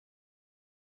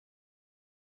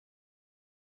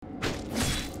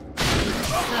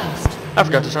I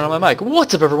forgot to turn on my mic.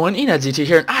 What's up, everyone? EnadZT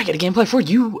here, and I got a gameplay for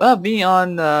you of me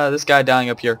on this guy dying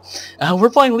up here. We're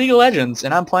playing League of Legends,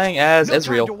 and I'm playing as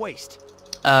Ezrael.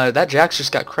 That Jax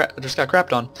just got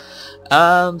crapped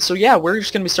on. So yeah, we're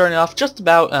just gonna be starting off just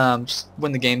about just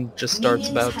when the game just starts.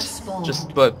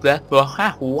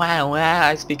 Wow,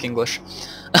 I speak English.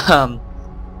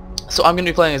 So I'm going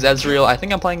to be playing as Ezrael. I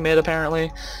think I'm playing mid,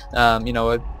 apparently. You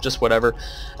know, just whatever.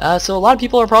 So a lot of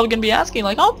people are probably going to be asking,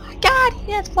 like, oh my god,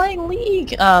 yeah, it's playing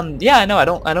League. Yeah, I know, I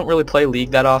don't really play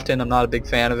League that often. I'm not a big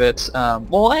fan of it.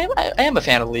 Well, I am a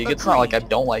fan of League. It's not like I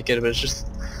don't like it, but it's just,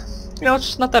 you know, it's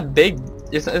just not that big.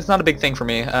 It's not a big thing for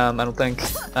me, I don't think.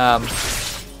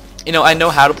 You know, I know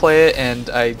how to play it, and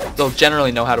I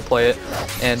generally know how to play it.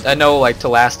 And I know, like, to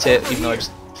last hit, even though I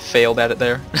just failed at it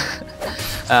there.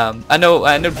 I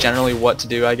know generally what to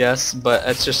do, I guess, but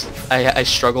it's just I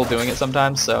struggle doing it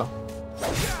sometimes. So,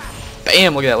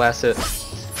 bam! Look at that last hit,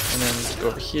 and then just go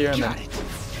over here, and then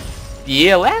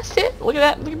yeah, last hit. Look at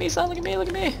that! Look at me, son! Look at me! Look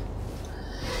at me!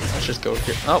 Let's just go over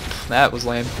here. Oh, that was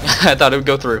lame. I thought it would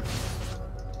go through.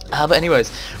 But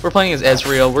anyways, we're playing as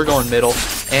Ezrael. We're going middle,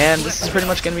 and this is pretty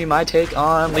much going to be my take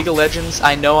on League of Legends.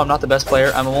 I know I'm not the best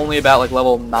player. I'm only about like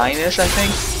level 9-ish, I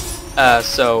think.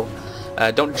 So.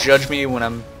 Don't judge me when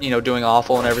I'm, you know, doing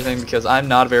awful and everything, because I'm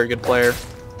not a very good player.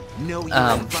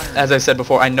 As I said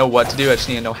before, I know what to do. I just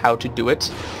need to know how to do it.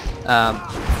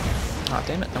 Oh,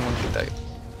 damn it! I want to do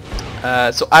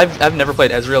that. So I've never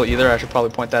played Ezrael either. I should probably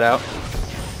point that out.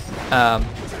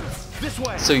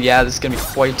 So yeah, this is gonna be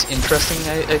quite interesting.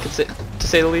 I could say, to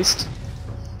say the least.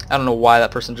 I don't know why that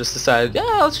person just decided, yeah,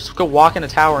 let's just go walk in a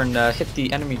tower and hit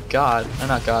the enemy god.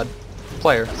 Not god,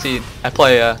 player. See, I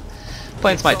play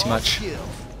playing Smite too much.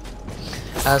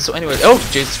 So anyway, oh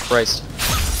Jesus Christ!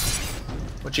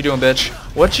 What you doing, bitch?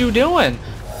 What you doing?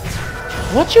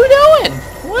 What you doing?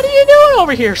 What are you doing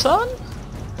over here, son?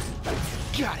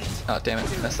 Got it. Oh damn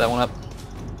it! Messed that one up.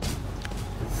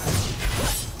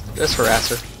 Just harass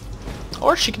her,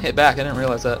 or she can hit back. I didn't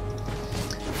realize that.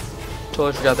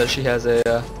 Totally forgot that she has a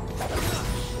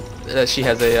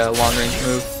long range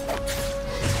move.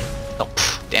 Oh,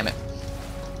 pff, damn it.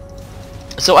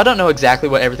 So I don't know exactly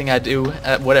what everything I do,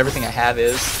 what everything I have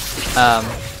is.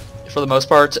 For the most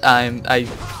part, I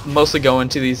mostly go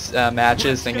into these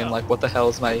matches thinking like, what the hell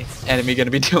is my enemy going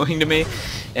to be doing to me,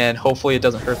 and hopefully it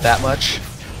doesn't hurt that much.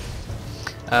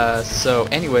 So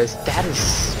anyways, that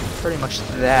is pretty much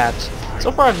that.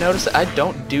 So far I've noticed that I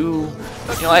don't do,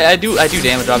 you know, I do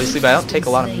damage obviously, but I don't take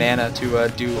a lot of mana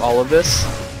to do all of this.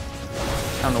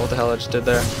 I don't know what the hell I just did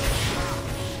there.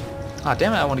 Ah,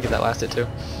 damn it! I want to get that last hit too.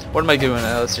 What am I doing?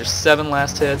 Let's see, 7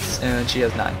 last hits, and she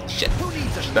has 9. Shit,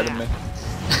 she's better than me.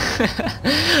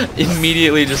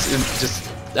 Immediately,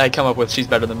 just I come up with she's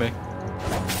better than me.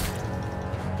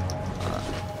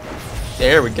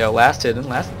 There we go. Last hit and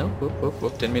last. Oh,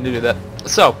 whoop, didn't mean to do that.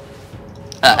 So,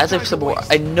 as I've said before,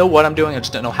 I know what I'm doing. I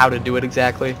just don't know how to do it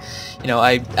exactly. You know,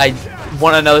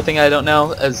 one another thing I don't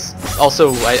know is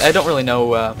also I don't really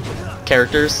know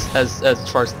characters as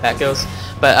far as that goes.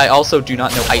 But I also do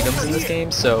not know items in this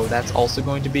game, so that's also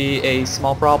going to be a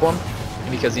small problem,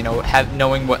 because, you know,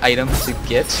 knowing what item to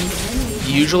get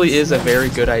usually is a very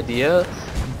good idea,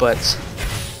 but,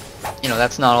 you know,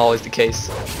 that's not always the case.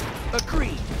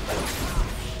 Agreed.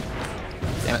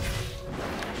 Damn it.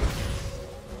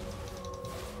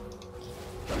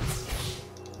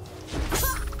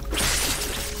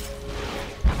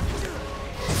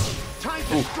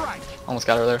 Ooh, almost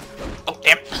got her there. Oh,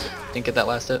 damn it. Didn't get that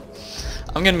last hit.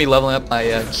 I'm going to be leveling up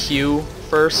my Q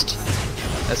first.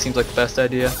 That seems like the best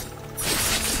idea,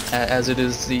 as it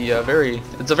is the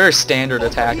it's a very standard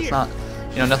attack. It's not,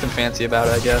 you know, nothing fancy about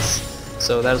it, I guess.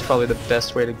 So that is probably the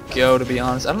best way to go, to be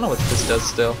honest. I don't know what this does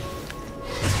still.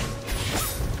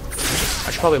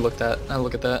 I should probably look at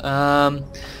that.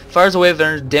 Fires a wave of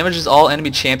energy, damages all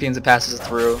enemy champions it passes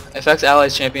through. Affects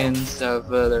allies champions of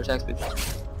their attack speed.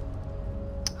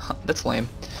 Huh, that's lame.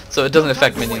 So it doesn't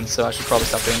affect minions, so I should probably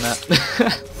stop doing that.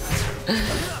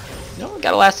 No,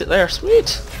 got a last hit there.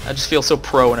 Sweet. I just feel so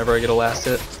pro whenever I get a last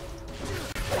hit.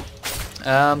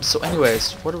 So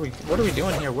anyways, what are we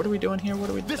doing here? What are we doing here? What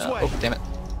are we? Oh, damn it!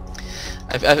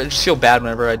 I just feel bad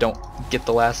whenever I don't get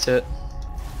the last hit.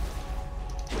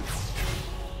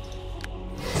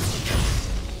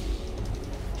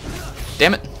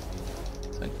 Damn it!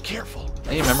 Careful.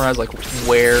 I need to memorize like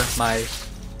where my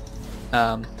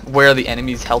where the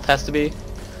enemy's health has to be.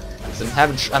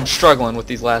 I'm struggling with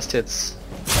these last hits.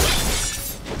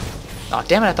 Aw,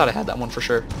 damn it! I thought I had that one for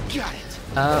sure. Got it.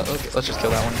 Okay, let's just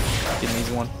kill that one. Get an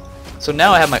easy one. So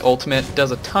now I have my ultimate.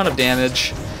 Does a ton of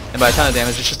damage, and by a ton of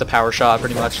damage, it's just a power shot,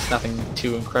 pretty much. It's nothing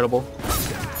too incredible.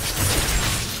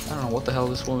 I don't know know what the hell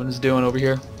this woman is doing over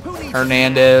here.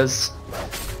 Hernandez.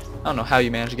 I don't know how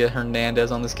you managed to get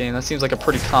Hernandez on this game. That seems like a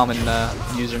pretty common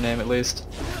username at least.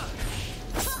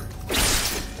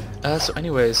 So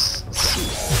anyways, let's see.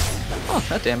 Oh,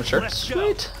 that damaged her.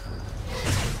 Sweet.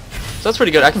 So that's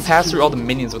pretty good. I can pass through all the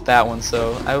minions with that one,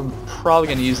 so I'm probably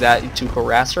going to use that to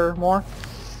harass her more.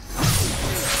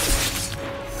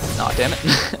 Aw, damn it.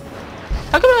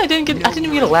 How come I didn't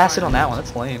even get a last hit on that one?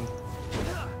 That's lame.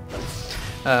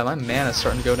 My mana's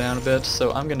starting to go down a bit,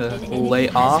 so I'm gonna lay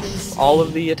off all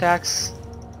of the attacks.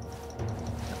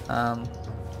 So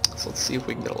let's see if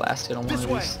we can get a last hit on one of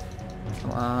these.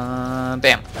 Come on,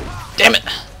 bam! Damn it!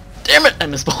 Damn it! I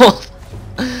missed both.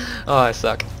 Oh, I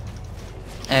suck.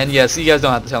 And yes, you guys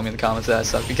don't have to tell me in the comments that I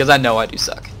suck, because I know I do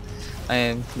suck.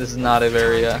 And this is not a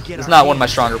very, this is not one of my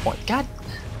stronger points. God.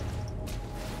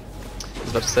 I was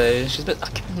about to say, she's a bit,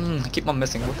 I keep on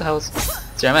missing. What the hell is...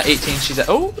 See, I'm at 18, she's at...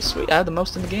 Oh, sweet, I had the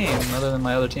most in the game, other than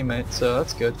my other teammate, so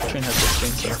that's good. Katrina has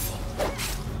 16, so...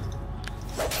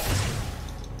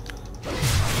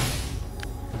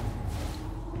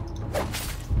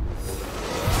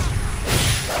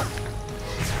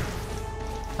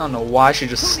 I don't know why she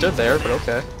just stood there, but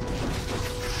okay.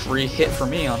 Free hit for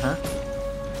me on her.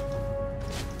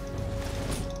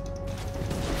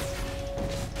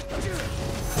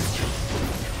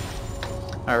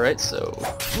 Alright, so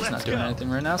she's not doing anything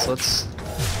right now, so let's...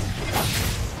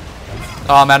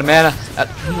 Oh, I'm out of mana.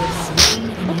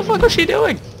 What the fuck was she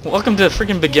doing? Welcome to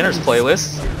freaking beginners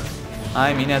playlist.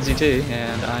 I'm EnadZT,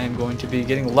 and I am going to be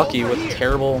getting lucky with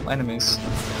terrible enemies.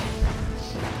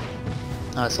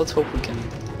 So let's hope we can...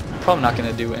 I'm probably not going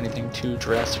to do anything too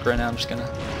drastic right now. I'm just going to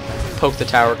poke the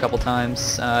tower a couple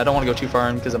times. I don't want to go too far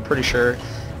in because I'm pretty sure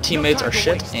teammates are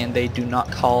shit and they do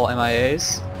not call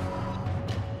MIAs.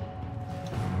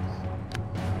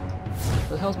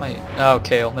 Where the hell's my... Oh,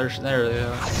 Kale. There they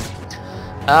go.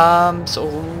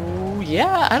 So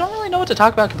yeah, I don't really know what to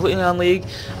talk about completely on League.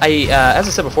 As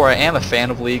I said before, I am a fan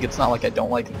of League. It's not like I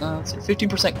don't like it. It's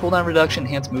 15% cooldown reduction,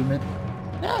 enhanced movement.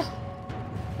 Yeah,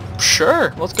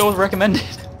 sure. Let's go with recommended.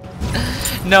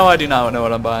 No, I do not know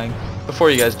what I'm buying.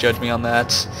 Before you guys judge me on that,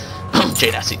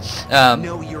 Jay Nasty.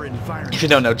 If you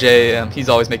don't know Jay, he's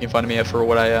always making fun of me for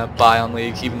what I buy on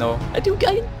League, even though I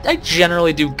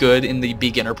generally do good in the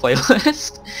beginner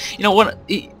playlist. You know,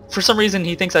 for some reason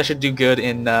he thinks I should do good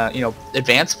in you know,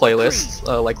 advanced playlists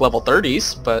like level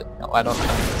 30s, but no, I don't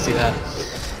see that.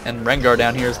 And Rengar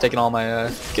down here is taking all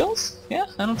my kills. Yeah,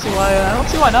 I don't see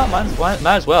why not. Might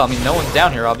as well. I mean, no one's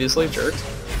down here, obviously, jerk.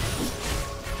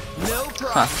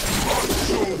 Huh.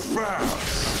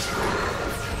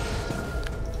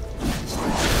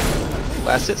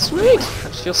 Last hit, sweet! I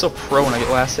just feel so pro when I get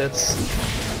last hits.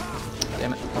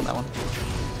 Damn it, on that one.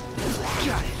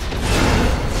 Yeah.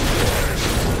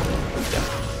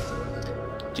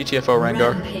 GTFO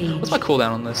Rengar. What's my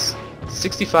cooldown on this?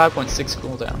 65.6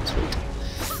 cooldown, sweet.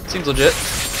 Seems legit.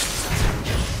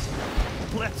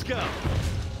 Let's go.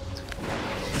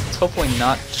 Let's hopefully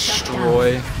not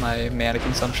destroy my mana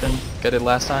consumption like I did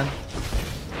last time.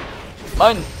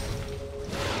 Mine!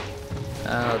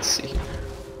 Let's see.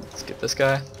 Let's get this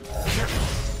guy.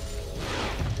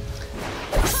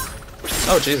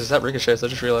 Oh Jesus, that ricochets, I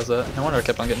just realized that. No wonder I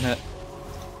kept on getting hit.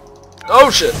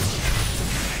 Oh shit!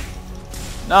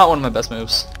 Not one of my best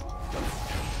moves.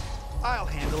 I'll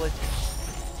handle it.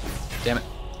 Damn it.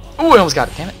 Oh, I almost got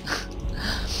it, damn it.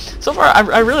 So far,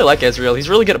 I really like Ezrael. He's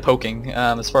really good at poking,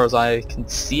 as far as I can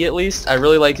see at least. I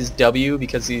really like his W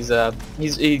because he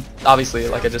obviously,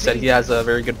 like I just said, he has a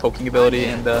very good poking ability,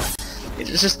 and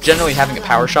it's just generally having a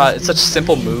power shot. It's such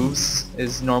simple moves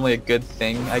is normally a good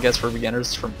thing, I guess, for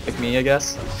beginners like me, I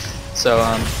guess. So,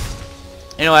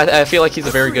 you know, I feel like he's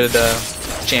a very good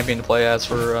champion to play as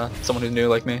for someone who's new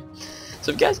like me.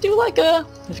 So if you guys do like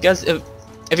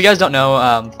if you guys don't know,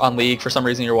 on League, for some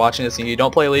reason you're watching this and you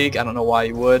don't play League, I don't know why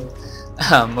you would.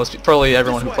 Probably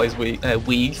everyone who plays League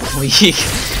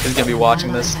is gonna be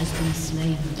watching this.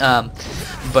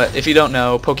 But if you don't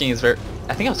know, poking is very...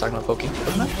 I think I was talking about poking,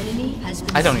 wasn't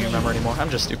I? I don't even remember anymore. I'm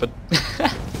just stupid.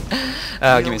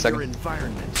 Give me a second.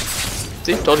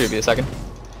 See, told you it'd be a second.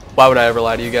 Why would I ever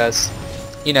lie to you guys?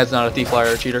 Enad's not a thief,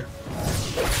 liar, or cheater.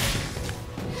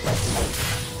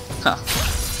 Huh.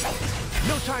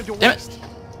 Damn it.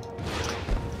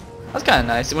 That's kind of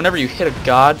nice. Whenever you hit a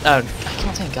god, I keep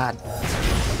on saying god.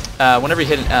 Whenever you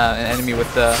hit an enemy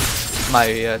with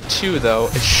my 2, though,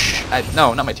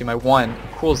 no, not my 2, my 1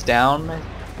 cools down. I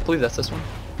believe that's this one.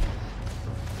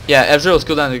 Yeah, Ezrael's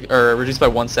cooldown or reduced by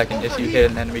 1 second if you hit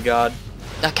an enemy god.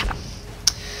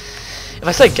 If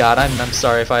I say god, I'm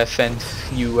sorry if I offend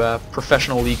you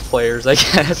professional League players. I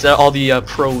guess all the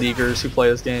pro leaguers who play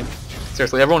this game.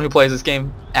 Seriously, everyone who plays this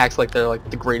game acts like they're like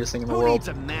the greatest thing in the Who world. needs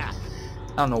a map?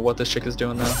 I don't know what this chick is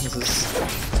doing though.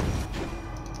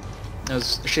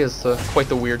 She has quite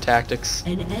the weird tactics.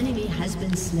 An enemy has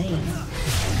been slain.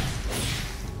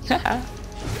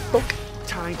 Poke.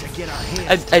 Time to get our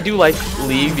hands. I do like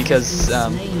League because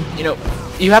you know,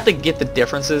 you have to get the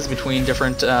differences between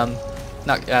different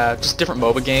just different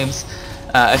MOBA games.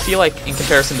 I feel like in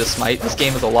comparison to Smite, this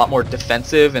game is a lot more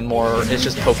defensive and more it's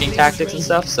just poking tactics and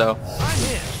stuff. So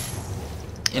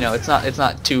you know, it's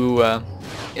not too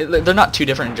they're not too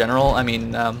different in general. I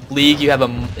mean, League, you have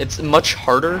it's much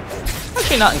harder.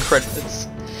 Actually, not incredible.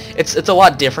 It's a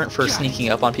lot different for sneaking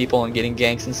up on people and getting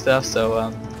ganks and stuff.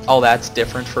 So all that's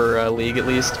different for League at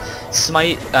least.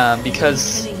 Smite,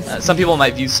 because some people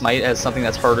might view Smite as something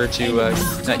that's harder to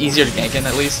easier to gank in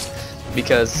at least,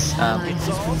 because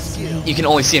you can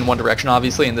only see in one direction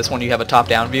obviously. In this one you have a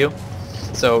top-down view.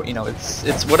 So you know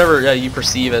it's whatever you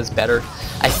perceive as better.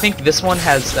 I think this one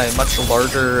has a much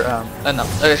larger,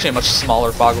 actually a much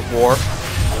smaller fog of war.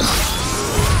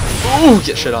 Ooh,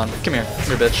 get shit on. Come here,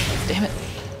 bitch. Damn it.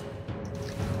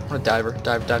 I'm gonna dive her.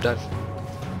 Dive.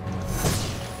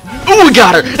 Ooh, we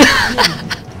got her!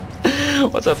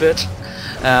 What's up, bitch?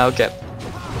 Okay.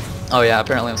 Oh yeah,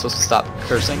 apparently I'm supposed to stop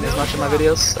cursing as much in my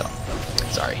videos, so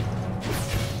sorry.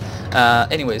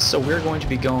 Anyways, so we're going to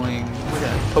be we're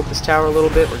gonna poke this tower a little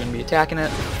bit, we're gonna be attacking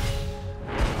it.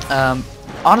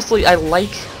 Honestly, I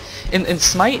like, in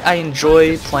Smite I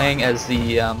enjoy playing as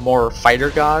the more fighter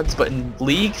gods, but in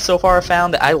League so far I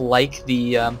found that I like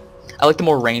the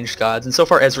more ranged gods, and so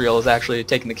far Ezrael is actually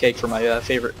taking the cake for my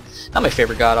favorite, not my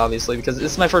favorite god obviously, because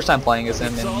it's my first time playing as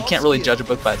him, and you can't really judge a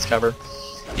book by its cover.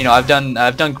 You know, I've done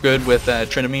good with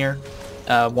Trinamir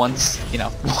once, you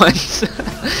know, once.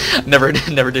 never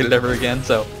did it ever again.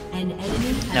 So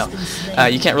no,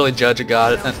 you can't really judge a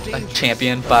god, a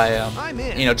champion by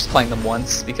you know, just playing them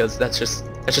once, because that's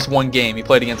just one game. You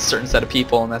played against a certain set of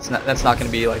people, and that's not going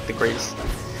to be like the greatest,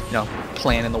 you know,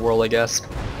 plan in the world, I guess.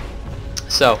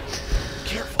 So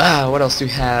what else do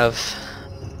we have?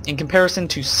 In comparison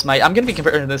to Smite, I'm going to be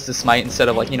comparing this to Smite instead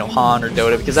of, like, you know, Han or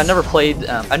Dota, because I've never played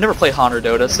Han or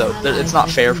Dota, so it's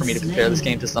not fair for me to compare this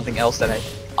game to something else that I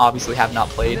obviously have not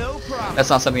played.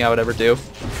 That's not something I would ever do.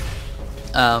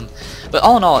 But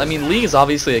all in all, I mean, League is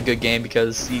obviously a good game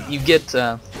because you get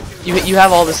you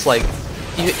have all this, like,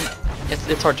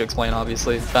 it's hard to explain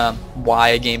obviously why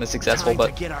a game is successful,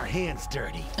 but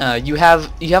you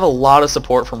have a lot of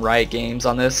support from Riot Games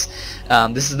on this.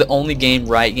 This is the only game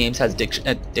Riot Games has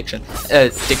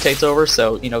dictates over,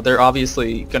 so you know they're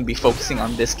obviously going to be focusing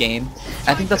on this game. And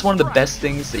I think that's one of the best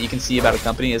things that you can see about a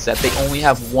company, is that they only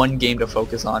have one game to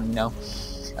focus on. You know,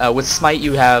 with Smite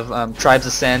you have Tribes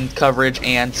Ascend coverage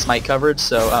and Smite coverage,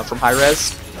 so from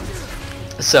Hi-Rez.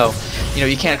 So, you know,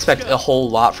 you can't expect a whole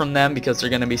lot from them because they're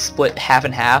going to be split half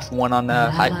and half. One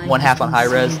half on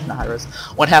Hi-Rez, not Hi-Rez.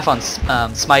 One half on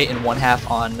Smite and one half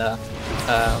on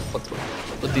what's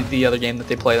the other game that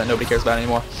they play that nobody cares about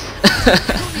anymore.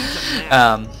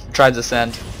 Tribes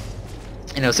Ascend.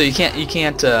 You know, so you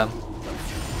can't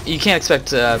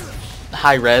expect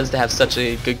Hi-Rez to have such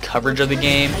a good coverage of the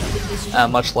game,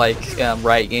 much like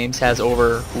Riot Games has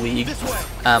over League.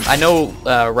 I know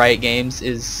Riot Games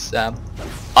is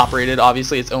operated,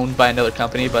 obviously it's owned by another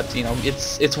company, but you know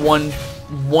it's one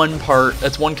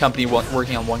company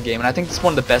working on one game, and I think it's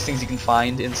one of the best things you can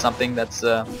find in something that's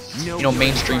you know,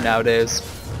 mainstream nowadays.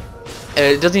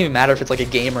 It doesn't even matter if it's like a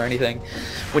game or anything.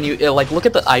 When you like look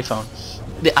at the iPhone.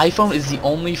 The iPhone is the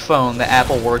only phone that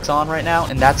Apple works on right now,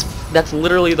 and that's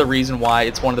literally the reason why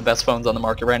it's one of the best phones on the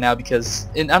market right now. Because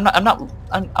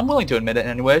I'm willing to admit it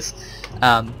anyways,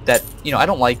 that you know, I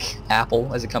don't like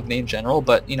Apple as a company in general,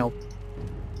 but you know,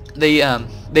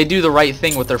 they do the right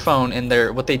thing with their phone, and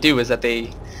what they do is that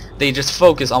they just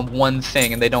focus on one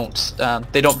thing, and they don't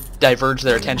diverge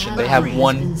their attention. They have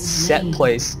one set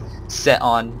place set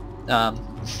on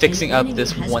fixing up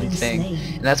this one thing,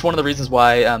 and that's one of the reasons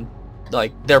why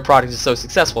like their product is so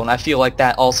successful. And I feel like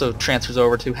that also transfers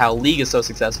over to how League is so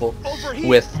successful,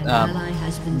 with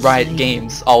Riot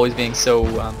Games always being so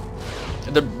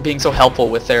they're being so helpful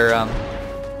with their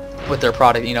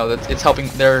product. You know,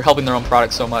 they're helping their own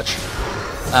product so much.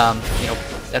 You know,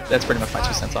 that's pretty much my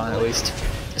 2 cents on it, at least.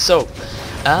 So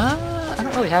I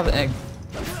don't really have any.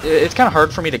 It's kind of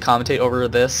hard for me to commentate over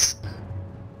this.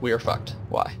 We are fucked.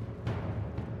 Why?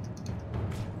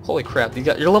 Holy crap!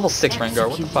 You're level 6 Rengar.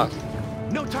 What the fuck?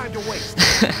 No time to waste.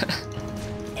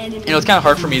 You know, it's kind of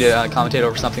hard for me to commentate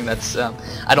over something that's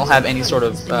I don't have any sort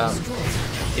of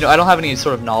you know, I don't have any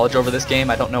sort of knowledge over this game.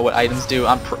 I don't know what items do.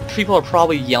 People are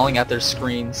probably yelling at their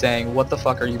screen saying, "What the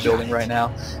fuck are you building right now?"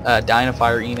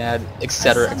 Dynafire, Enad,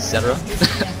 etc., etc.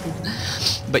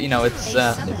 But you know, it's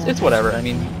whatever. I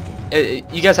mean,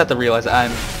 you guys have to realize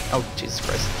oh Jesus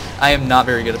Christ, I am not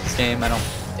very good at this game.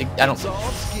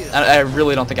 I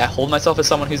really don't think I hold myself as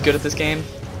someone who's good at this game.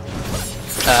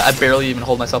 I barely even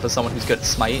hold myself as someone who's good at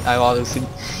Smite. I obviously,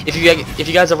 if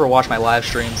you guys ever watch my live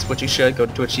streams, which you should, go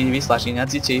to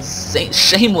twitch.tv/EnadZT.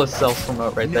 Shameless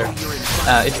self-promote right there.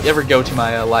 If you ever go to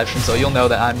my live streams, though, you'll know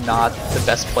that I'm not the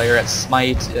best player at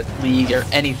Smite, at League, or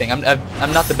anything.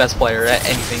 I'm not the best player at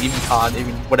anything, even COD,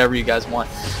 even whatever you guys want.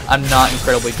 I'm not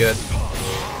incredibly good.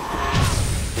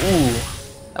 Ooh,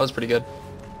 that was pretty good.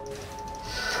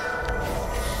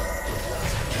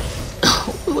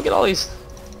 Look at all these.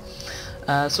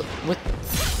 So what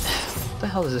the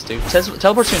hell does this do?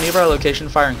 Teleport to a nearby location,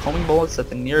 firing homing bullets at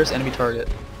the nearest enemy target.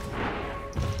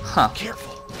 Huh.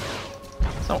 Careful.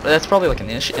 So that's probably like an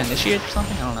initiate or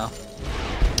something. I don't know.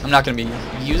 I'm not gonna be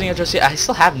using it just yet. I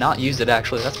still have not used it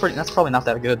actually. That's probably not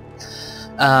that good.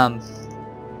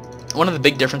 One of the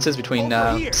big differences between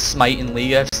Smite and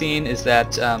League I've seen is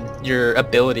that your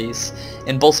abilities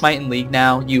in both Smite and League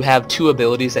now, you have 2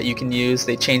 abilities that you can use.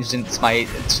 They changed in Smite.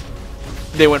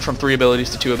 They went from 3 abilities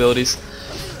to 2 abilities.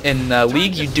 In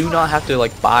League, you do not have to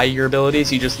like buy your abilities.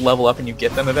 You just level up and you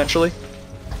get them eventually.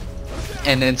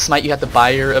 And in Smite, you have to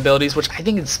buy your abilities, which I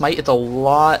think in Smite it's a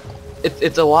lot.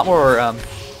 It's a lot more.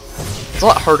 It's a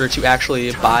lot harder to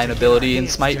actually buy an ability in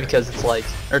Smite because it's like,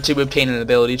 or to obtain an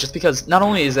ability, just because not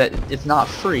only is that it's not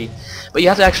free, but you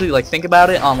have to actually like think about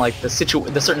it on like the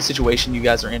certain situation you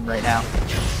guys are in right now.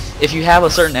 If you have a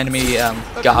certain enemy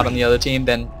god on the other team,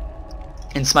 then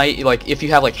in Smite, like if you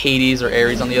have like Hades or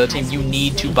Ares on the other team, you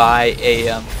need to buy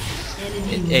a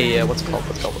what's it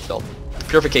called?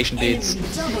 Purification beads.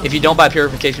 If you don't buy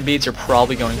purification beads, you're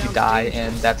probably going to die,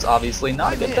 and that's obviously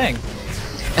not a good thing.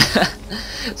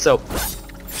 So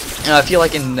I feel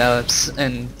like in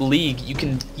League, you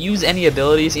can use any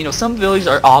abilities. You know, some abilities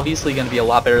are obviously going to be a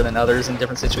lot better than others in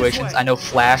different situations. I know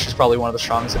Flash is probably one of the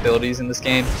strongest abilities in this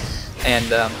game, and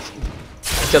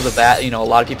because of that, you know, a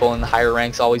lot of people in the higher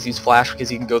ranks always use Flash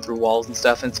because you can go through walls and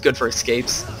stuff, and it's good for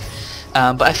escapes.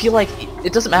 But I feel like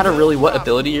it doesn't matter really what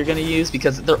ability you're going to use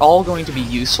because they're all going to be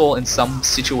useful in some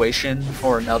situation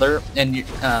or another. And you,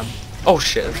 oh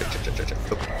shit!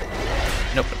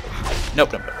 Nope.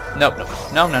 Nope. No.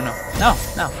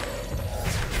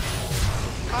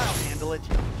 I'll handle it.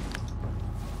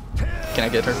 Can I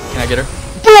get her? Can I get her?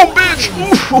 Boom, bitch!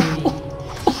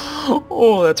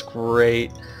 Oh, that's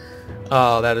great.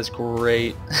 Oh, that is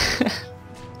great.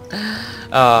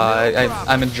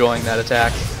 I'm enjoying that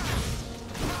attack.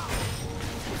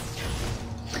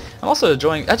 I'm also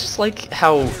enjoying. I just like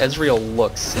how Ezrael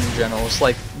looks in general. It's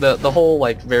like the whole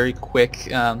like very quick.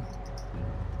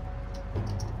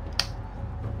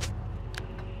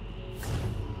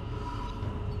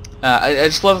 I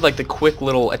just love like the quick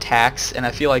little attacks, and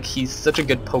I feel like he's such a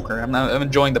good poker. I'm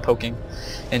enjoying the poking,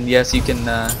 and yes, you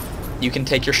can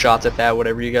take your shots at that,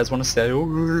 whatever you guys want to say.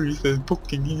 Oh, he says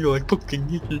poking, you like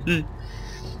poking.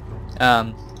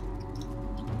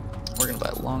 We're gonna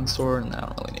buy a longsword, and I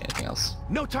don't really need anything else.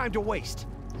 No time to waste.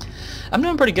 I'm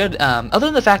doing pretty good. Other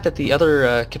than the fact that the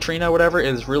other Katrina or whatever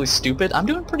is really stupid, I'm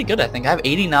doing pretty good, I think. I have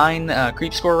 89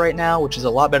 creep score right now, which is a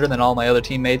lot better than all my other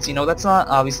teammates. You know, that's not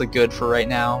obviously good for right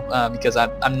now because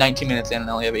I'm 19 minutes in and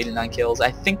I only have 89 kills. I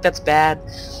think that's bad.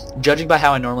 Judging by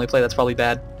how I normally play, that's probably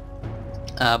bad.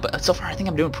 But so far, I think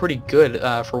I'm doing pretty good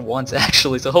for once,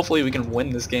 actually. So hopefully we can win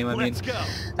this game. I mean,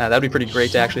 that'd be pretty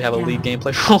great to actually have a league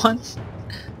gameplay for once.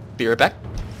 Be right back.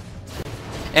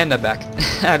 And I'm back.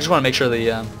 I just want to make sure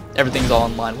the everything's all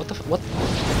in line. What?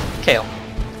 Kale,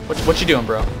 what you doing,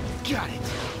 bro? Got it.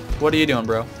 What are you doing,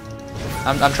 bro?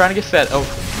 I'm trying to get fed. Oh,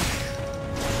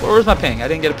 where's my ping? I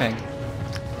didn't get a ping.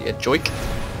 Yeah, joik.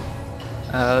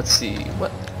 Let's see.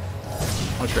 What?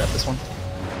 Let's grab this one.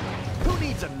 Who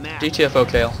needs a map? GTFO,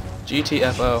 Kale.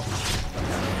 GTFO.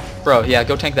 Bro, yeah,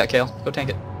 go tank that, Kale. Go tank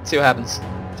it. See what happens.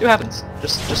 See what happens.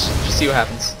 Just see what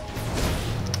happens.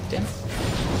 Damn it.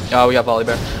 Oh, we got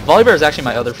Volibear. Volibear is actually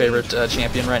my other favorite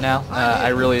champion right now. I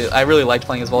really liked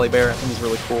playing as Volibear. I think he's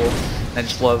really cool. And I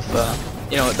just love,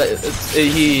 you know,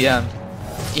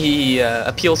 he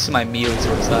appeals to my melee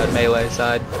sort of side, melee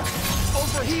side.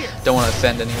 Over here. Don't want to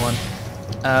offend anyone.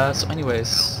 So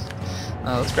anyways,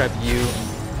 let's grab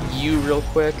you real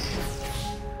quick.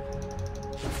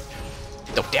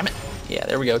 Oh, damn it. Yeah,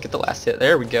 there we go. Get the last hit.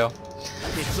 There we go.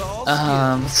 It's all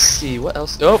Let's see. What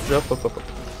else? Oh,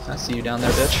 I see you down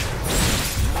there, bitch.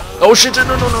 Oh shit! No,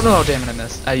 no, no, no, no! Damn it, I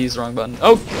missed. I used the wrong button.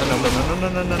 Oh, no, no, no, no,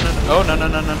 no, no, no, no. Oh, no, no,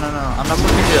 no, no, no, no. I'm not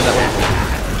supposed to be here that way.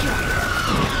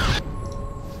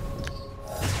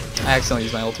 I accidentally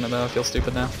used my ultimate though. I feel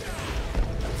stupid now.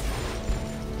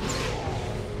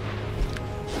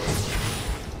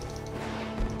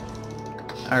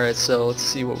 Alright, so let's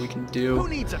see what we can do Who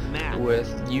needs a map?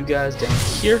 with you guys down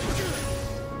here.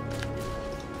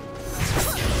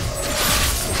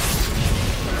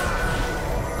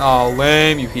 Oh,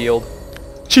 lame, you healed.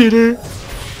 Cheater!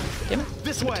 Damn it.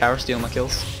 This way. Tower stealing my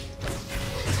kills.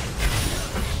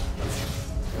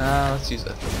 Let's use a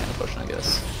mana potion, I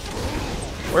guess.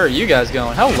 Where are you guys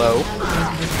going? Hello!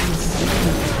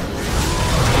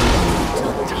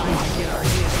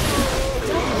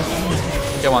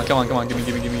 Come on, come on, come on, gimme,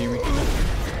 gimme, gimme, gimme.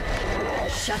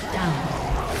 Shut down.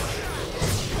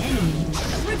 Enemy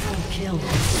triple kill.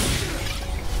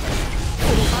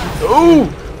 Ooh!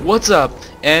 What's up?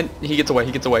 And he gets away,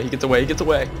 he gets away, he gets away, he gets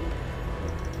away.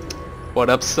 What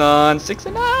up, son?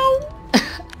 6-0!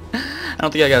 I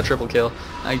don't think I got a triple kill.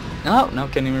 No,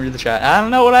 can't even read the chat. I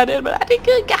don't know what I did, but I did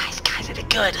good, guys. Guys, I did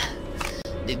good.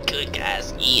 Did good,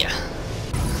 guys. Yeah.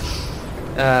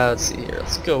 Let's see here.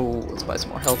 Let's go. Let's buy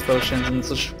some more health potions, and let's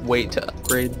just wait to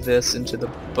upgrade this into the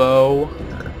bow,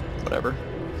 or whatever.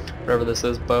 Whatever this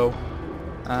is, bow.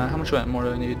 How much more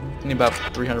do I need? I need about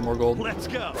 300 more gold. Let's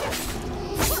go.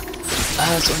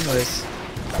 So anyways,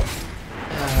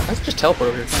 I can just teleport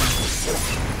over here.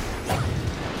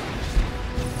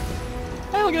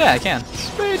 Hey, look at that! I can.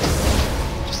 Sweet.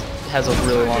 Just has a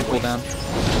really long cooldown.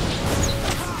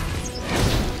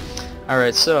 All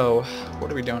right, so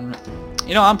what are we doing?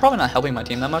 You know, I'm probably not helping my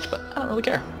team that much, but I don't really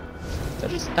care.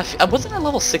 Wasn't I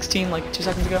level 16 like 2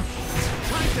 seconds ago?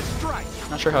 Time to strike.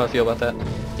 Not sure how I feel about that.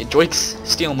 Yeah, Joik's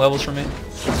stealing levels from me.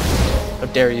 How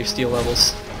dare you steal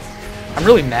levels? I'm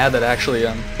really mad that actually,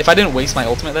 if I didn't waste my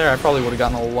ultimate there, I probably would have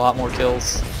gotten a lot more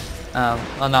kills. Well,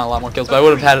 not a lot more kills, but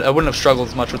I wouldn't have struggled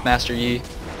as much with Master Yi.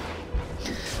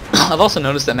 I've also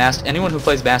noticed that anyone who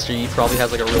plays Master Yi probably has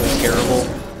like a really terrible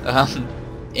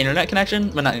internet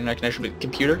connection, well, not internet connection, but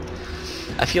computer.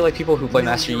 I feel like people who play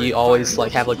Master Yi always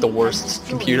like have like the worst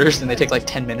computers, and they take like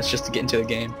 10 minutes just to get into the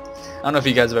game. I don't know if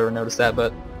you guys have ever noticed that,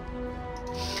 but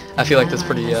I feel like that's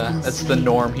pretty. That's the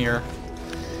norm here.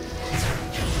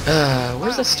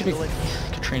 Where's that stupid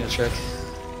Katrina trick?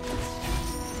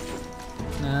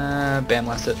 Bam,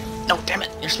 last hit. No, damn it!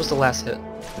 You're supposed to last hit.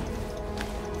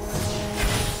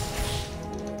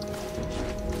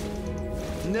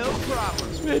 No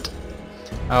problem. Sweet.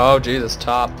 Oh, Jesus,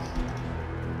 top.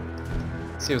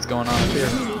 Let's see what's going on up here.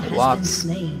 Lots.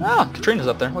 Ah, Katrina's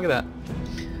up there. Look at that.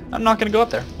 I'm not gonna go up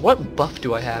there. What buff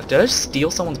do I have? Did I just steal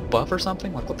someone's buff or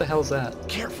something? Like, what the hell is that?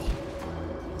 Careful.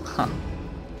 Huh.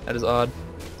 That is odd.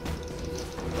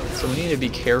 So we need to be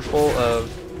careful of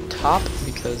top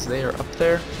because they are up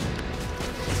there.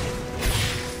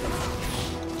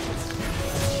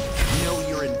 Know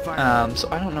your environment. So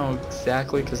I don't know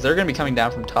exactly because they're gonna be coming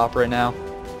down from top right now.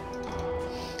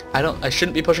 I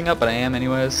shouldn't be pushing up, but I am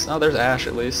anyways. Oh, there's Ashe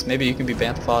at least. Maybe you can be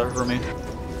Bantha fodder for me.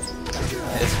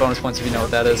 It's bonus points if you know what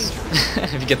that is.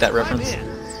 If you get that reference.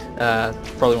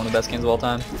 Probably one of the best games of all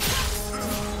time.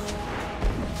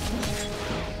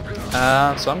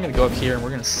 So I'm gonna go up here and we're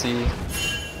gonna see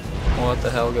what the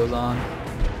hell goes on.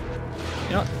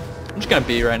 You know what? I'm just gonna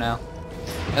B right now,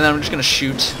 and then I'm just gonna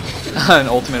shoot an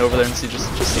ultimate over there and see just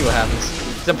see what happens.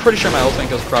 'Cause I'm pretty sure my ultimate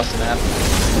goes across the map.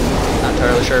 Not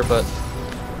entirely sure, but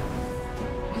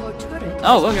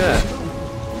oh, look at that.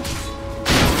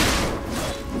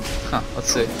 Huh?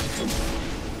 Let's see.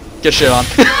 Get shit on.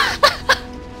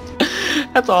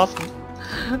 That's awesome.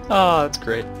 Oh, that's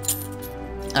great.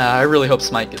 I really hope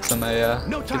Smite gets some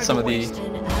get some of the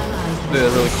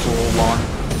really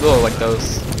cool like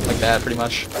those, like that, pretty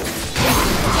much.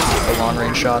 The long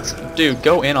range shots. Dude,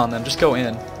 go in on them. Just go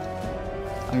in.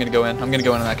 I'm gonna go in. I'm gonna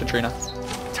go in on that Katrina.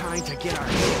 Time to get our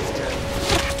hands dirty.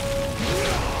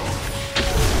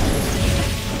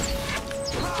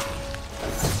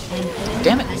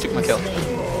 Damn it! You took my kill.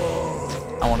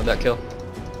 I wanted that kill.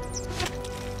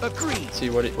 Agreed. Let's see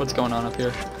what's going on up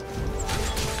here.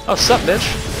 Oh, sup, bitch?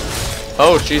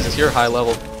 Oh, Jesus, you're high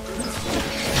level.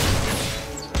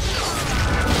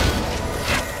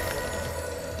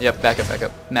 Yep, back up, back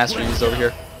up. Master Yi's over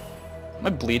here. Am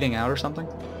I bleeding out or something?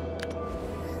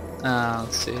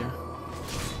 Let's see here.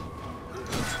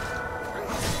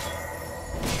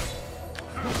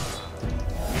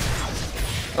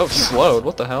 Oh, slowed.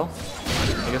 What the hell?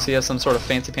 I guess he has some sort of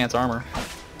fancy pants armor.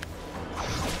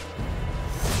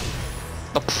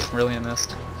 Oh, pff, really I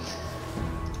missed.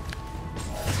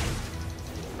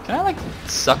 Can I, like,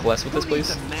 suck less with this,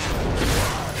 please?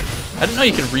 I didn't know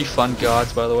you could refund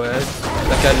gods, by the way.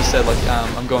 That guy just said, like,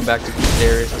 I'm going back to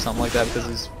Darius or something like that because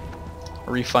he's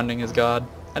refunding his god.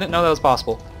 I didn't know that was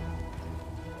possible.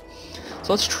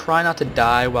 So let's try not to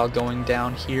die while going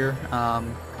down here.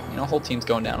 You know, whole team's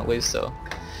going down at least, so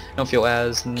I don't feel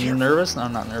as nervous. No,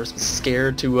 I'm not nervous, but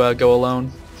scared to go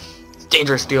alone. It's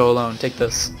dangerous to go alone. Take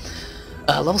this.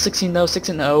 Level 16 though,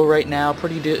 6-0 right now.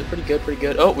 Pretty good, pretty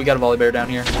good. Oh, we got a volley bear down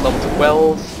here. Level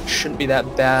 12 shouldn't be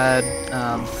that bad.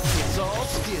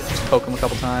 Just poke him a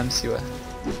couple times. See what?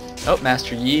 Oh,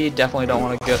 Master Yi. Definitely don't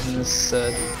want to get in this.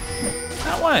 I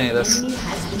don't want any of this. I'm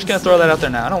just gonna throw that out there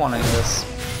now. I don't want any of this.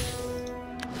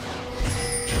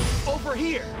 Over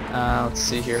here. Let's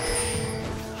see here.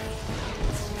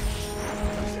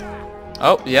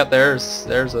 Oh, yep. There's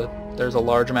a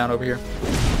large amount over here.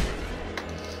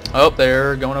 Oh,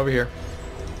 they're going over here.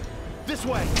 This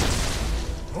way. Has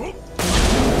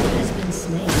been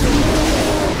slain.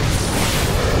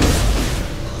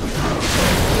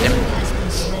 Damn it. Has been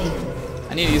slain.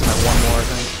 I need to use my one more, I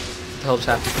think. What the hell just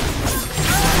happened?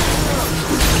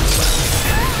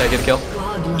 Did I get a kill?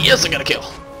 Godlike. Yes, I got a kill.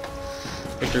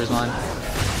 Victor is mine.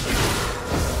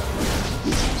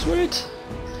 Sweet.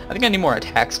 I think I need more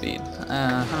attack speed.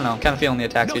 I don't know. I'm kind of feeling the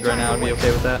attack speed right now. I'd be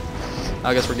okay with that.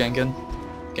 I guess we're ganking.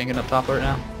 Ganking up top right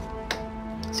now.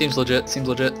 Seems legit. Seems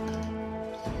legit.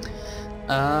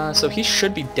 So he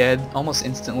should be dead almost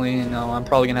instantly. You know, I'm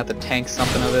probably gonna have to tank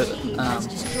something of it. Not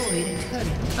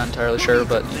entirely sure,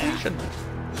 but he should.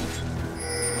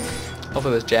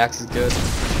 Hopefully this Jax is good.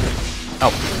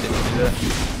 Oh, didn't do that.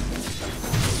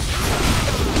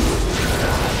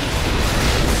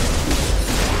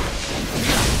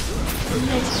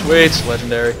 Sweet,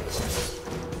 legendary.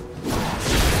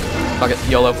 Fuck it,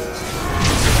 YOLO.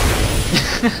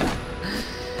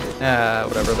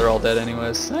 Whatever, they're all dead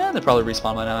anyways. They probably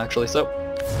respawn by now actually, so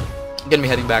gonna be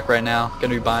heading back right now.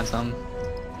 Gonna be buying some.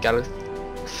 Got a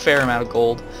fair amount of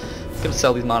gold. Gonna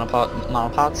sell these mono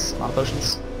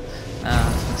potions.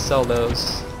 Sell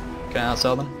those. Can I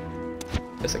outsell them?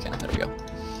 Yes I can, there we go.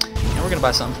 And we're gonna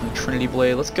buy something from Trinity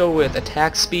Blade. Let's go with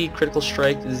attack speed, critical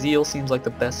strike. Zeal seems like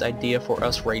the best idea for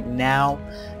us right now.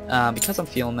 Because I'm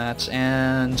feeling that,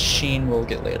 and Sheen we'll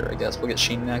get later, I guess. We'll get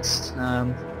Sheen next.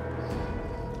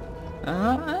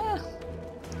 Let's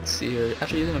see here.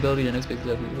 After using ability, your next big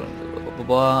blah blah blah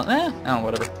blah. I don't know,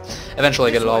 whatever. Eventually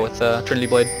I get it all with Trinity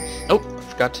Blade. Oh,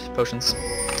 forgot potions.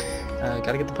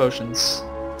 Gotta get the potions.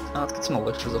 Let's get some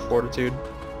elixirs of fortitude.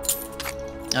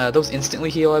 Those instantly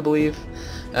heal, I believe.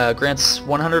 Grants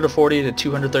 140 to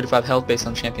 235 health based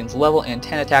on champion's level, and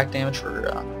 10 attack damage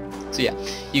for. So yeah,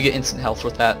 you get instant health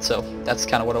with that, so that's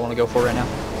kind of what I want to go for right now.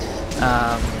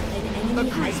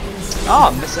 Oh,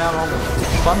 I'm missing out on all the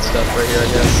fun stuff right here, I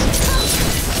guess.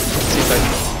 Let's see if I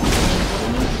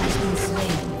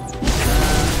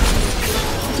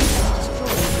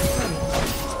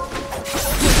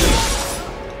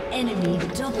can... Enemy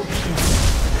double kill.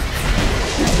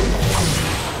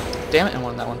 Damn it, I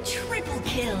wanted that one. Triple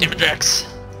kill. Damn it, Jax.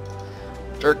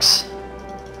 Jerks.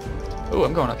 Ooh,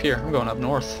 I'm going up here. I'm going up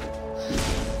north.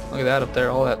 Look at that up there,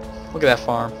 all that. Look at that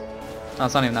farm. No,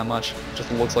 it's not even that much. It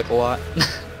just looks like a lot.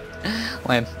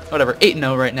 Lame. Whatever.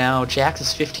 8-0 right now. Jax is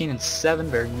 15-7.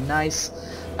 Very nice.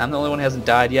 I'm the only one who hasn't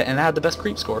died yet, and I had the best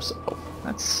creep score. So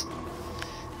that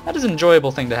is an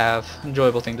enjoyable thing to have.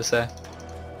 Enjoyable thing to say.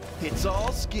 It's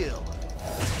all skill.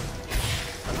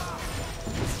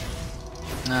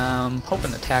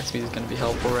 Hoping attack speed is going to be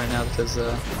helpful right now because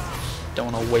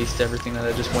don't want to waste everything that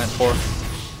I just went for.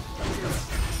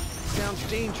 Sounds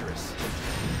dangerous.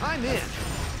 I'm in.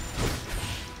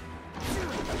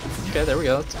 Okay, there we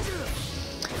go.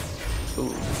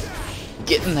 Ooh.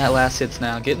 Getting that last hits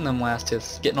now. Getting them last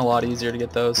hits. Getting a lot easier to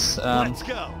get those. Let's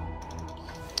go.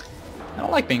 I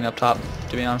don't like being up top,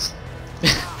 to be honest.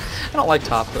 I don't like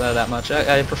top that much.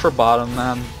 I prefer bottom.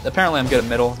 Apparently I'm good at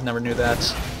middle. Never knew that.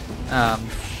 Time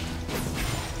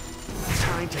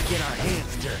to get our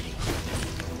hands dirty.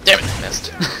 Damn it, I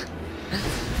missed.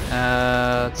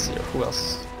 Let's see, who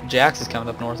else? Jax is coming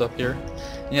up north up here.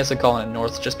 And yes, I'm calling it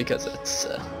north just because it's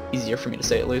easier for me to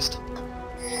say at least.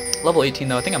 Level 18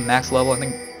 though, I think I'm max level. I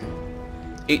think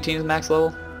 18 is max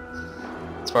level,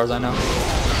 as far as I know.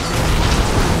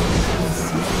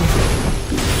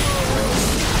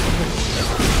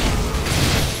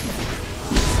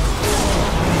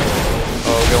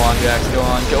 Oh, go on, Jax, go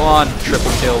on.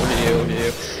 Triple kill, look at you.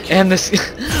 And this...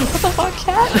 What the fuck,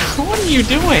 cat? What are you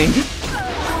doing?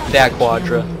 Dat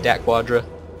Quadra.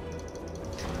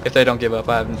 If they don't give up,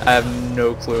 I have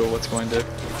no clue what's going to...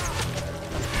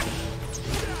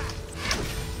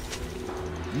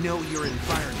 Know your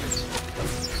environment.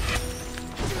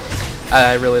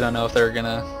 I really don't know if they're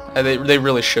gonna They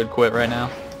really should quit right now.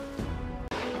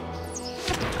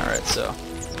 Alright, so.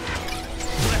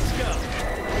 Let's go.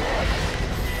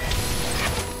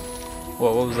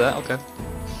 Whoa, what was that? Okay.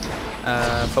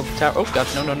 Poke the tower. Oh,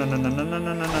 gotcha. No, no, no, no, no, no, no,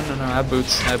 no, no, no, no. I have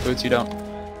boots. I have boots. You don't.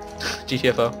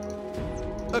 GTFO.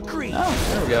 Agreed. Oh,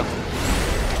 there we go.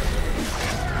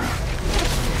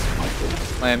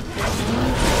 Lame.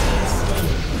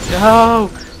 No!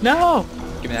 No!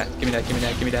 Give me that. Give me that. Give me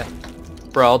that. Give me that.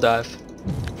 Bro, I'll dive.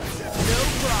 No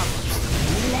problem.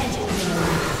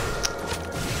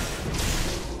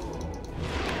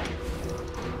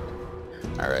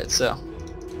 Alright, so.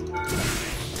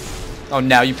 Oh,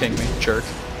 now you ping me, jerk.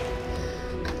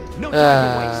 No time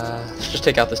to waste. Let's just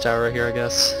take out this tower right here, I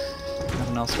guess.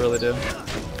 Nothing else to really do.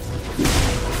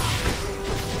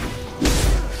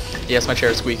 Yes, my chair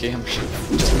is squeaky. I'm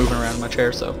just moving around in my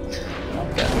chair, so.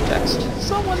 Got a text.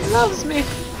 Someone loves me!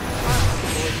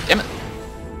 Damn it!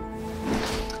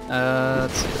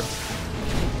 Let's see here.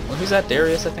 Well, who's that?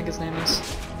 Darius, I think his name is.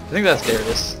 I think that's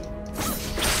Darius.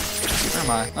 Where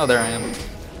am I? Oh, there I am.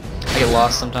 I get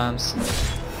lost sometimes.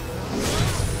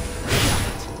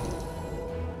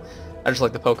 I just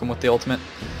like to poke him with the ultimate.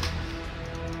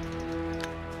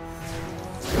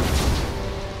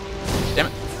 Damn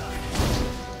it.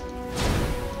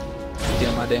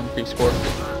 Stealing my damn creep score.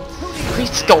 Creep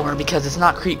score because it's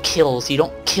not creep kills. You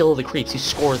don't kill the creeps, you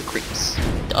score the creeps.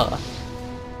 Duh.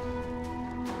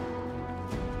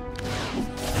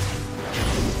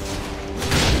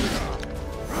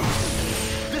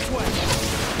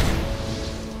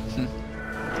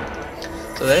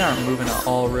 So they aren't moving at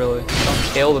all, really. Don't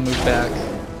kill to move back.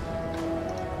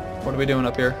 What are we doing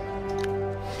up here?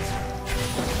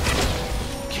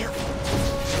 Careful.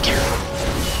 Careful.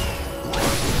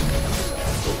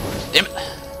 Damn it!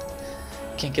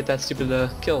 Can't get that stupid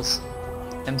kills.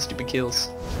 Them stupid kills.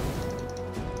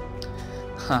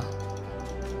 Huh.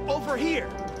 Over here.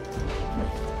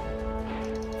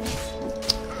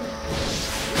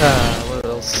 What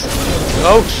else?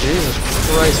 Oh, Jesus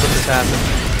Christ, what just happened?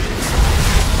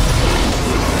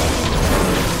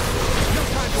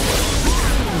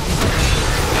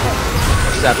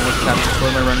 What just happened? What just happened? What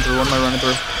am I running through? What am I running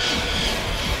through?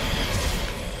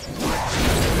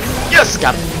 Yes!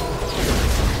 Got it!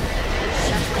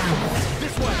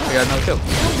 I got another kill. No,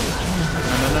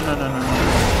 no, no, no, no, no.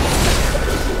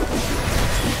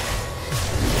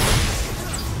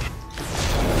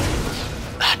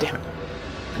 Ah, damn it.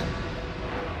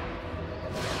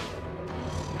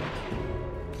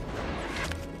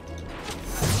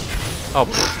 Oh,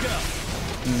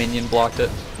 pfft. Minion blocked it.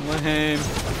 Lame.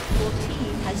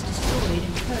 Has destroyed a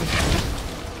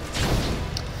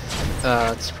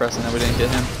turret. It's depressing that we didn't get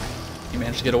him. He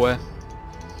managed to get away.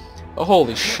 Oh,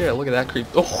 holy shit, look at that creep.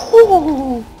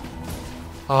 Oh,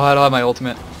 I don't have my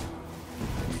ultimate.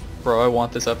 Bro, I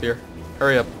want this up here.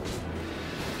 Hurry up.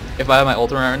 If I had my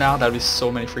ultimate right now, that'd be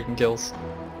so many freaking kills.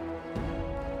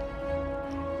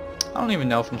 I don't even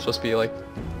know if I'm supposed to be, like,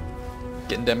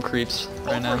 getting them creeps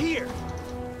right now. Over here.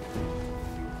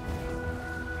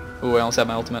 Ooh, I almost have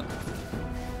my ultimate.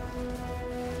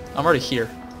 I'm already here.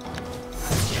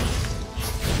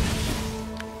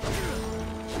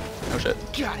 Oh shit.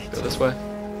 Got it. Go this way.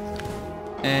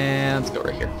 And let's go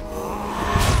right here.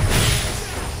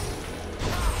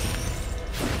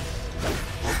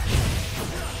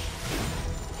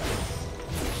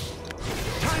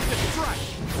 Time to strike.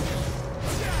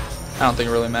 I don't think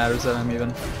it really matters that I'm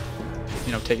even,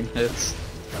 you know, taking hits.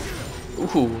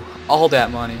 Ooh, all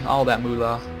that money, all that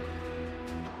moolah.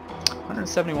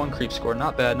 171 creep score,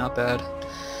 not bad, not bad.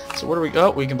 So what do we,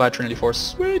 oh, we can buy Trinity Force,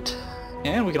 sweet.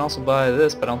 And we can also buy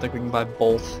this, but I don't think we can buy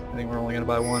both. I think we're only going to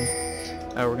buy one.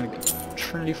 We're going to get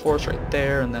Trinity Force right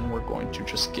there, and then we're going to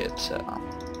just get, let's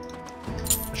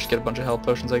just get a bunch of health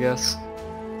potions, I guess.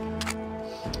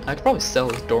 I could probably sell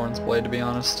this Doran's Blade, to be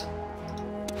honest.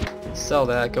 Sell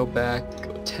that, go back,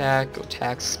 go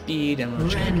attack speed, and we're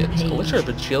just going to get Elixir of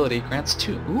Agility, grants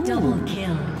 2. Ooh. Double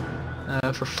kill.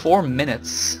 For 4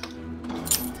 minutes.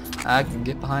 I can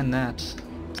get behind that.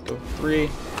 Let's go 3.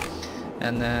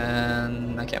 And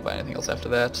then I can't buy anything else after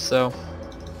that, so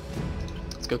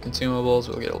let's go consumables,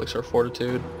 we'll get Elixir of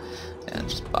Fortitude, and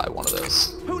just buy one of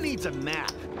those. Who needs a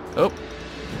map? Oh,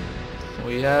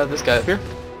 we have this guy up here.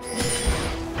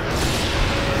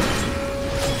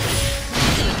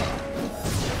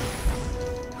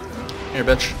 Here,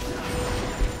 bitch.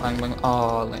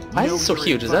 Oh, why is he so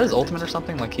huge? Is that his ultimate or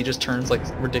something? Like, he just turns, like,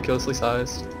 ridiculously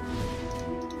sized.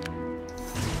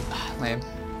 Lame.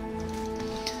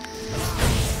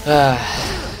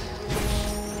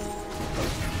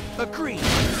 Agreed.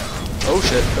 Oh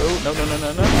shit. Oh, no, no, no,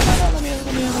 no, no, no, no, let me in,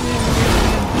 let me in, let me in, let me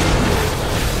in.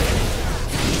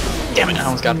 Damn it, I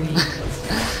almost got him.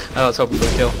 I was hoping for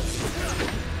the kill.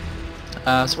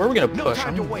 So where are we gonna push?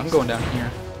 I'm going down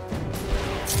here.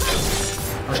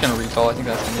 I'm just gonna recall, I think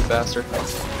that's gonna be faster.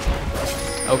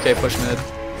 Okay, push mid.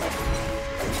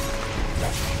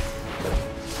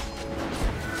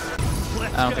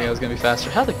 I don't think it was gonna be faster.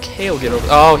 How'd the Kale get over?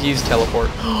 Oh, he's teleport.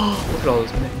 Look at all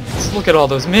those minions. Look at all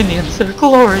those minions. They're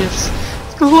glorious.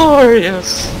 It's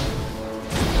glorious.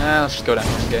 Let's just go down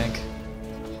here and gank.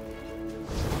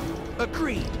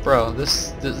 Agreed. Bro,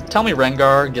 tell me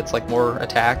Rengar gets like more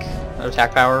attack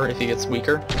power if he gets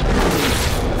weaker.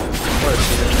 What a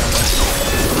cheater.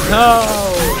 No!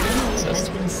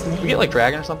 We get like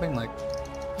dragon or something? Like,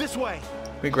 This way.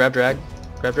 we grab drag?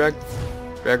 Grab drag?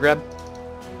 Grab?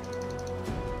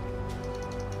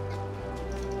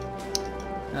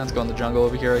 Let's go in the jungle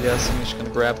over here, I guess. I'm just gonna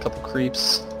grab a couple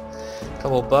creeps. A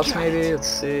couple buffs maybe, let's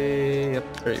see.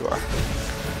 Yep, there you are.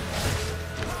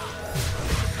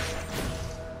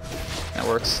 That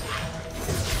works.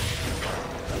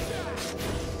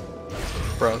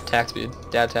 Bro, attack speed.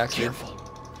 Dad attack speed.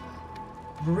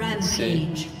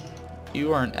 Rampage.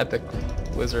 You are an epic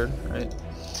wizard, right?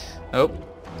 Nope.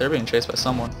 They're being chased by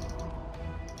someone.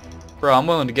 Bro, I'm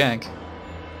willing to gank.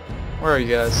 Where are you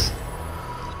guys?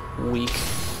 Weak.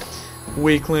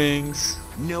 Weaklings.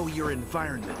 Know your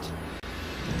environment.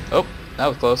 Oh, that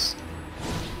was close.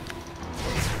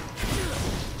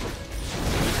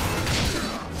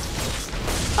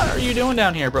 What are you doing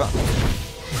down here, bro?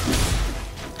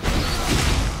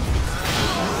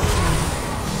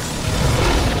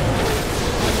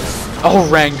 Oh,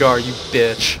 Rengar, you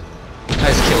bitch.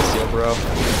 Nice kill steal, bro.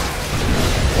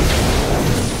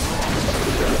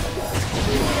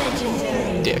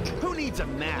 Dick. Who needs a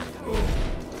map?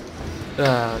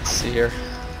 Let's see here.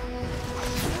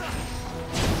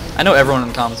 I know everyone in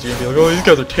the comments are gonna be like, oh, these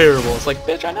guys are terrible. It's like,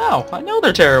 bitch, I know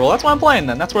they're terrible. That's why I'm playing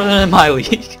them. That's why they're in my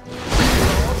league.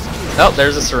 Oh,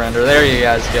 there's a surrender. There you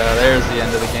guys go. There's the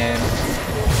end of the game.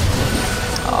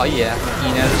 Oh yeah,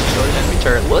 Enad is destroyed an enemy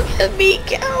turret. Look at me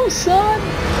go, son!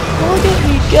 Look at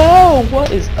me go! What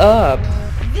is up?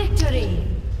 Victory.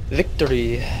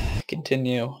 Victory.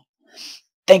 Continue.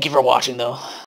 Thank you for watching, though.